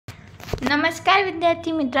नमस्कार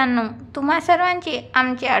विद्यार्थी मित्रांनो, तुम्हा सर्वांचे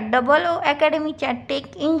आमच्या WO अकॅडमीच्या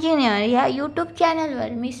टेक इंजिनियर ह्या यूट्यूब चॅनलवर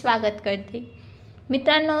मी स्वागत करते।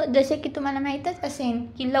 मित्रांनो, जसे की तुम्हाला माहीतच असेल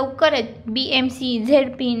की लवकरच BMC,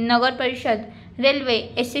 ZP, नगर परिषद, रेल्वे,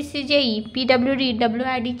 SSC JE, PWD,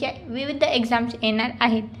 WRDच्या विविध एक्झाम्स येणार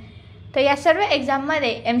आहेत। तर या सर्व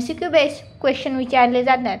एक्झाममध्ये MCQ बेस्ड क्वेश्चन विचारले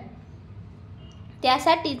जातात।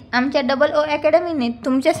 त्यासाठी आमच्या WO अकॅडमीने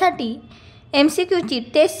तुमच्यासाठी MCQची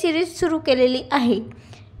टेस्ट सिरीज सुरू केलेली आहे।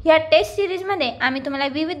 या टेस्ट सिरीजमध्ये आम्ही तुम्हाला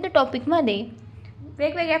विविध टॉपिकमध्ये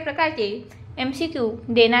वेगवेगळ्या प्रकारचे MCQ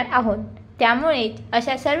देणार आहोत। त्यामुळे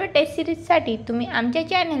अशा सर्व टेस्ट सिरीजसाठी तुम्ही आमच्या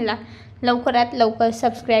चॅनलला लवकरात लवकर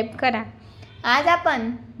सबस्क्राईब करा। आज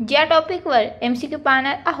आपण ज्या टॉपिकवर MCQ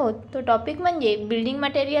पाहणार आहोत तो टॉपिक म्हणजे बिल्डिंग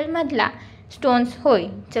मटेरियलमधला स्टोन्स होय।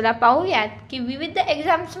 चला पाहूयात की विविध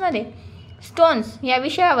एक्झाम्समध्ये स्टोन्स या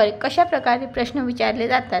विषयावर कशा प्रकारे प्रश्न विचारले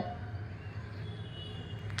जातात।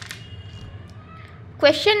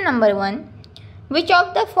 Question number 1. Which of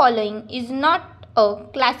the following is not a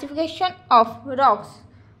classification of rocks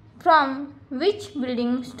from which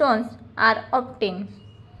building stones are obtained?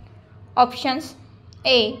 Options: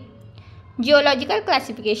 A. Geological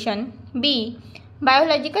classification, B.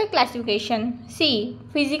 Biological classification, C.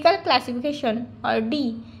 Physical classification, or D.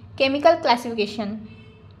 Chemical classification.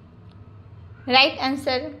 Right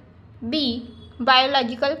answer: B.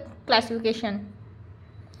 Biological classification.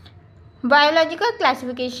 Biological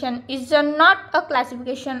classification is not a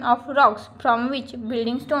classification of rocks from which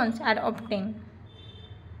building stones are obtained.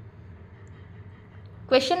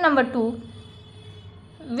 Question number 2.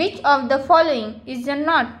 Which of the following is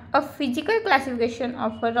not a physical classification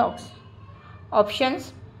of rocks?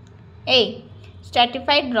 Options: A.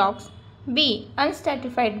 Stratified rocks, B.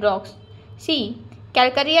 Unstratified rocks, C.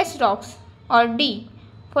 Calcareous rocks, or D.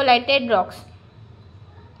 Foliated rocks.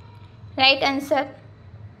 Right answer: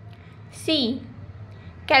 C.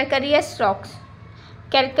 Calcareous rocks.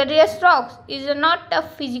 Calcareous rocks is not a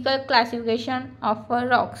physical classification of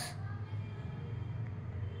rocks.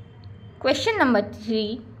 Question number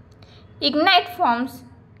 3. Ignite forms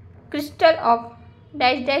crystal of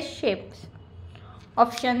dash dash shapes.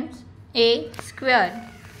 Options: A. Square,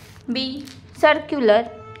 B. Circular,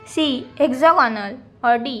 C. Hexagonal,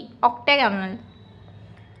 or D. Octagonal.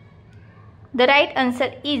 The right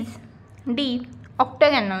answer is D.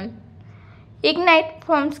 Octagonal. Ignite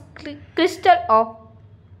forms crystal of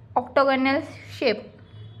octagonal shape.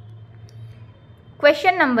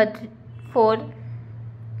 Question number 4.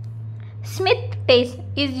 Smith test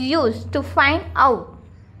is used to find out.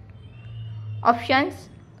 Options: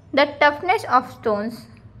 the toughness of stones,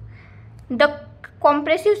 the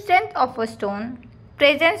compressive strength of a stone,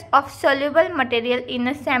 presence of soluble material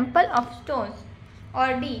in a sample of stones, or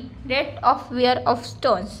D. rate of wear of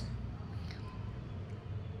stones.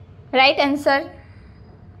 Right answer: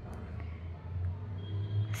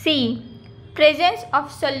 C. Presence of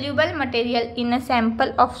soluble material in a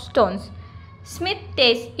sample of stones. Smith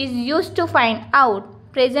test is used to find out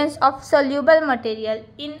presence of soluble material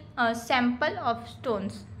in a sample of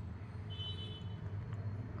stones.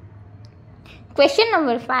 Question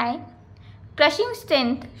number 5. Crushing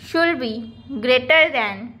strength should be greater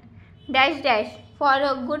than dash dash for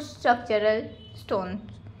a good structural stone.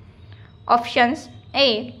 Options: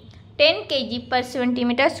 A. 10 kg per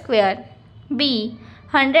centimeter square, B.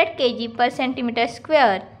 100 kg per centimeter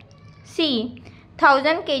square, C.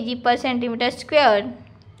 1000 kg per centimeter square,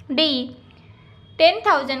 D.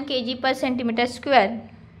 10,000 kg per centimeter square.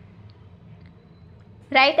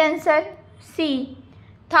 Right answer: C.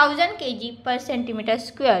 1000 kg per centimeter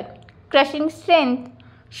square. Crushing strength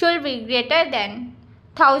should be greater than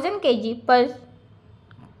 1000 kg per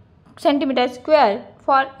centimeter square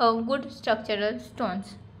for a good structural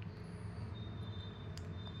stones.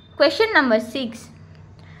 Question number 6.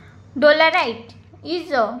 Dolerite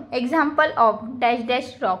is an example of dash dash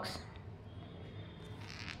rocks.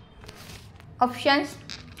 Options: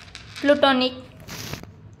 plutonic,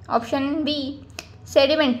 option B.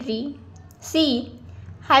 sedimentary, C.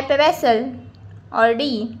 hypobasal, or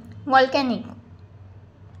D. volcanic.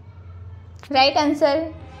 Right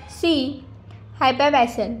answer: C.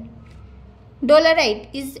 hypobasal. Dolerite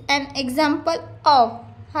is an example of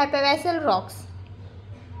hypobasal rocks.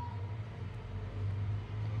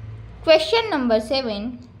 Question number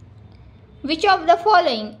 7. Which of the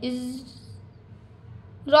following is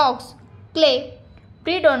rocks clay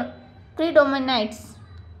predominates?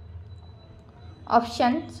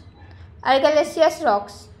 Options: argillaceous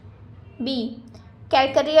rocks, B.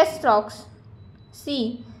 calcareous rocks,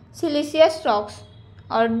 C. siliceous rocks,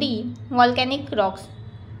 or D. volcanic rocks.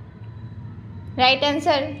 Right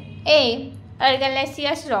answer: A.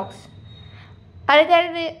 argillaceous rocks.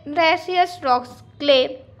 Argillaceous rocks, clay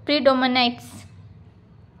predominates.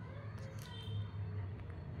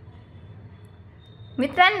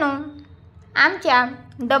 मित्रांनो, आमच्या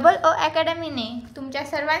WRD अकॅडमीने तुमच्या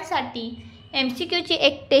सर्वांसाठी MCQची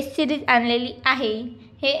एक test series आणलेली आहे.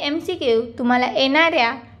 हे MCQ तुम्हाला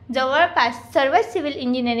येणाऱ्या जवळपास सर्व सिव्हिल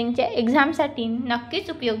इंजिनिअरिंगच्या एक्झामसाठी नक्कीच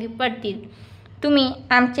उपयोगी पडतील. तुम्ही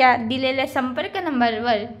आमच्या दिलेल्या संपर्क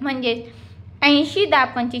नंबरवर म्हणजेच 80 10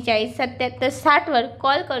 45 77 60 वर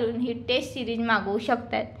कॉल करून ही टेस्ट सिरीज मागवू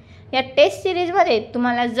शकतात. या टेस्ट सिरीजमध्ये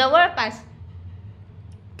तुम्हाला जवळपास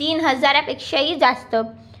 3000पेक्षाही जास्त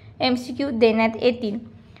MCQ देण्यात येतील.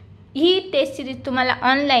 ही टेस्ट सिरीज तुम्हाला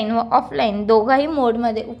ऑनलाईन व ऑफलाईन दोघाही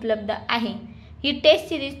मोडमध्ये उपलब्ध आहे. ही टेस्ट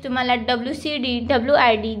सिरीज तुम्हाला WCD,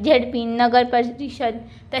 WRD, ZP, नगर परिषद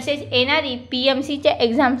तसेच येणारी PMCच्या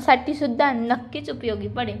एक्झामसाठी सुद्धा नक्कीच उपयोगी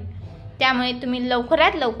पडेल. त्यामुळे तुम्ही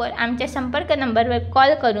लवकरात लवकर आमच्या संपर्क नंबरवर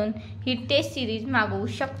कॉल करून ही टेस्ट सिरीज मागवू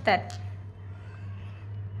शकतात.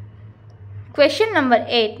 Question number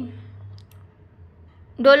 8.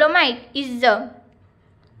 Dolomite is the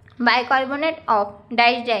bicarbonate of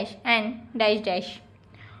dash dash and dash dash.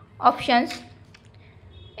 Options: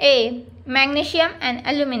 A. Magnesium and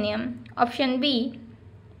aluminum. Option B.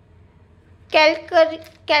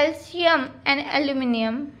 Calcium and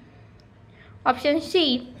aluminum. Option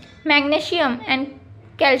C. Magnesium and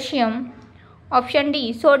calcium. Option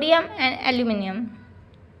D. Sodium and aluminum.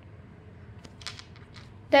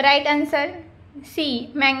 The right answer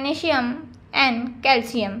C. Magnesium and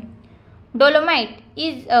calcium. Dolomite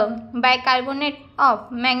is a bicarbonate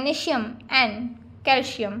of magnesium and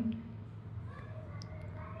calcium.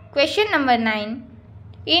 Question number 9.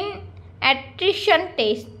 In attrition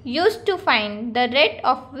test used to find the rate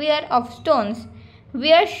of wear of stones,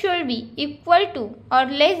 wear should be equal to or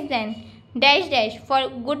less than dash dash for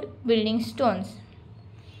good building stones.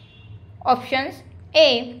 Options: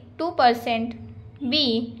 A. 2%, B.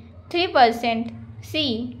 3%,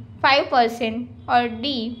 C. 5% or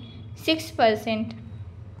D. 6%.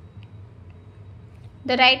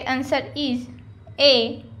 The right answer is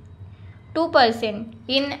A. 2%.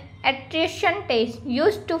 In attrition test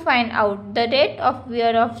used to find out the rate of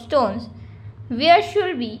wear of stones, wear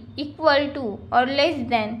should be equal to or less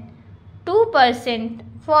than 2%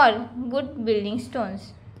 for good building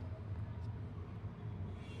stones.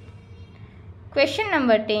 Question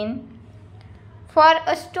number 10. For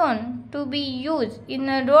a stone to be used in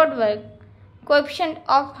a roadwork, coefficient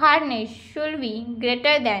of hardness should be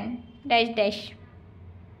greater than dash dash.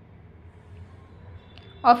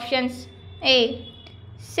 Options: A.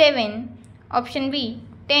 7, Option B.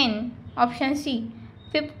 10, Option C.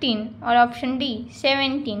 15 or Option D.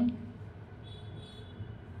 17.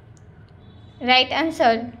 Right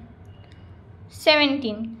answer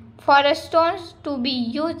 17. For a stone to be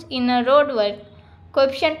used in a roadwork,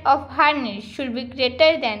 coefficient of hardness should be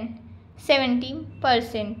greater than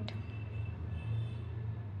 70%.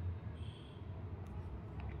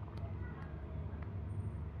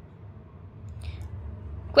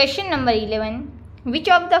 Question number 11. Which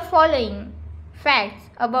of the following facts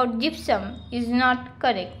about gypsum is not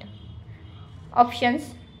correct?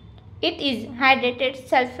 Options: it is hydrated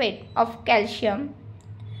sulfate of calcium.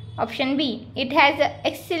 Option B. It has an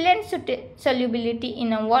excellent solubility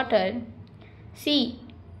in water. C.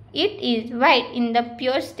 It is white in the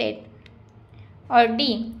pure state. Or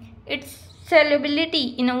D. Its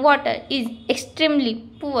solubility in water is extremely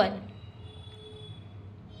poor.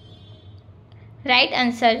 Right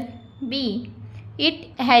answer B.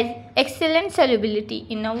 It has excellent solubility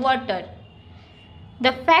in water.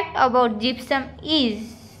 The fact about gypsum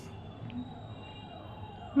is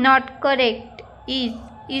not correct. It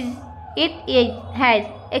has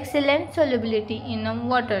excellent solubility in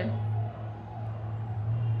water.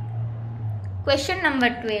 Question number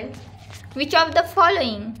 12. Which of the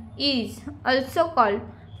following is also called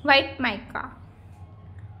white mica?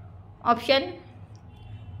 Option: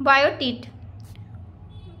 biotite,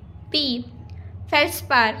 B.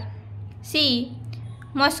 feldspar, C.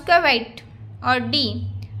 muscovite or D.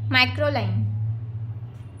 microline.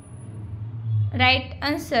 Right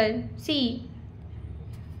answer C.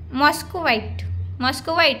 muscovite.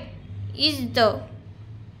 Muscovite is the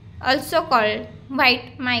also called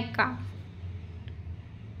white mica.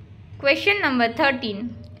 Question number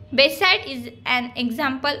 13. Basalt is an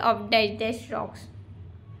example of dash dash rocks.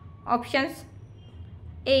 Options: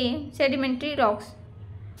 A. sedimentary rocks.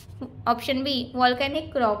 Option B.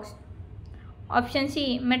 volcanic rocks. Option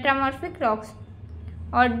C. metamorphic rocks.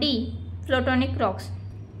 Or D. plutonic rocks.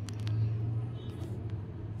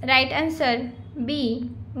 Right answer B.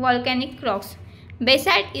 volcanic rocks.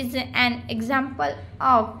 Basalt is an example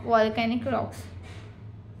of volcanic rocks.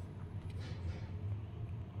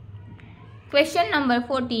 Question number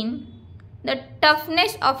 14. The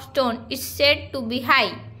toughness of stone is said to be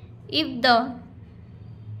high if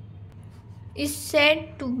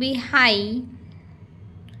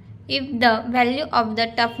the value of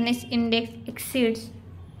the toughness index exceeds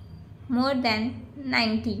more than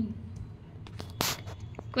 90.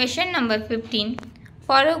 Question number 15.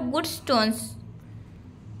 For good stones,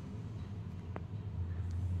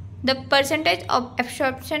 the percentage of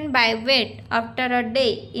absorption by weight after a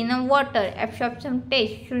day in a water absorption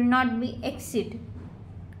test should not be exceed.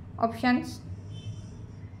 Options: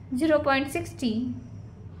 0.60,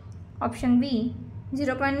 option B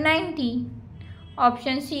 0.90,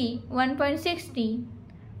 option C 1.60,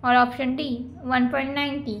 or option D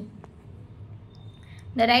 1.90.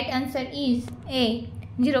 The right answer is A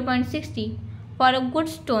 0.60. For good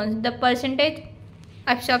stones, the percentage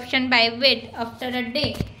absorption by weight after a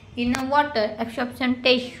day in a water absorption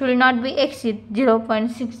test should not be exceed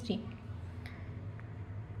 0.60.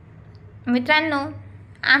 मित्रांनो,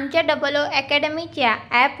 आमच्या WRD अकॅडमीच्या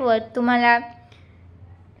ॲपवर तुम्हाला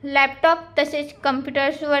laptop तसेच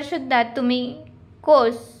कम्प्युटर्सवर सुद्धा तुम्ही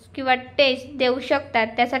course किंवा test देऊ शकता.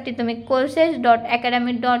 त्यासाठी तुम्ही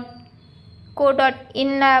courses.academy.co.in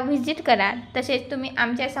ला व्हिजिट करा. तसेच तुम्ही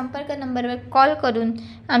आमच्या संपर्क नंबरवर कॉल करून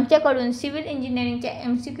आमच्याकडून सिव्हिल इंजिनिअरिंगच्या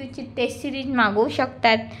MCQची टेस्ट सिरीज मागवू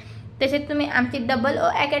शकतात. तसेच तुम्ही आमचे WRD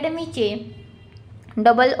अकॅडमीचे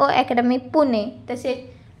WRD अकॅडमी पुणे तसेच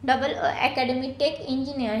WRD अकॅडमी टेक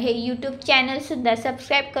इंजिनियर हे यूट्यूब चॅनलसुद्धा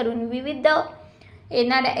सबस्क्राईब करून विविध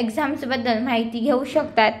येणाऱ्या एक्झाम्सबद्दल माहिती घेऊ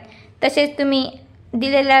शकतात. तसेच तुम्ही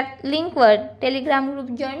दिलेल्या लिंकवर टेलिग्राम ग्रुप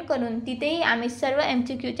जॉईन करून तिथेही आम्ही सर्व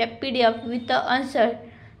MCQच्या PDF विथ आन्सर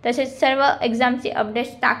तसेच सर्व एक्झामचे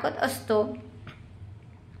अपडेट्स टाकत असतो.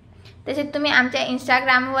 तसेच तुम्ही आमच्या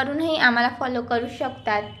इंस्टाग्रामवरूनही आम्हाला फॉलो करू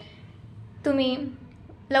शकतात. तुम्ही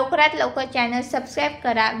लवकरात लवकर चॅनल सबस्क्राईब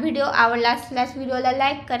करा. व्हिडिओ आवडला असल्यास व्हिडिओला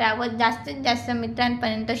लाईक करा व जास्तीत जास्त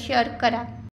मित्रांपर्यंत शेअर करा.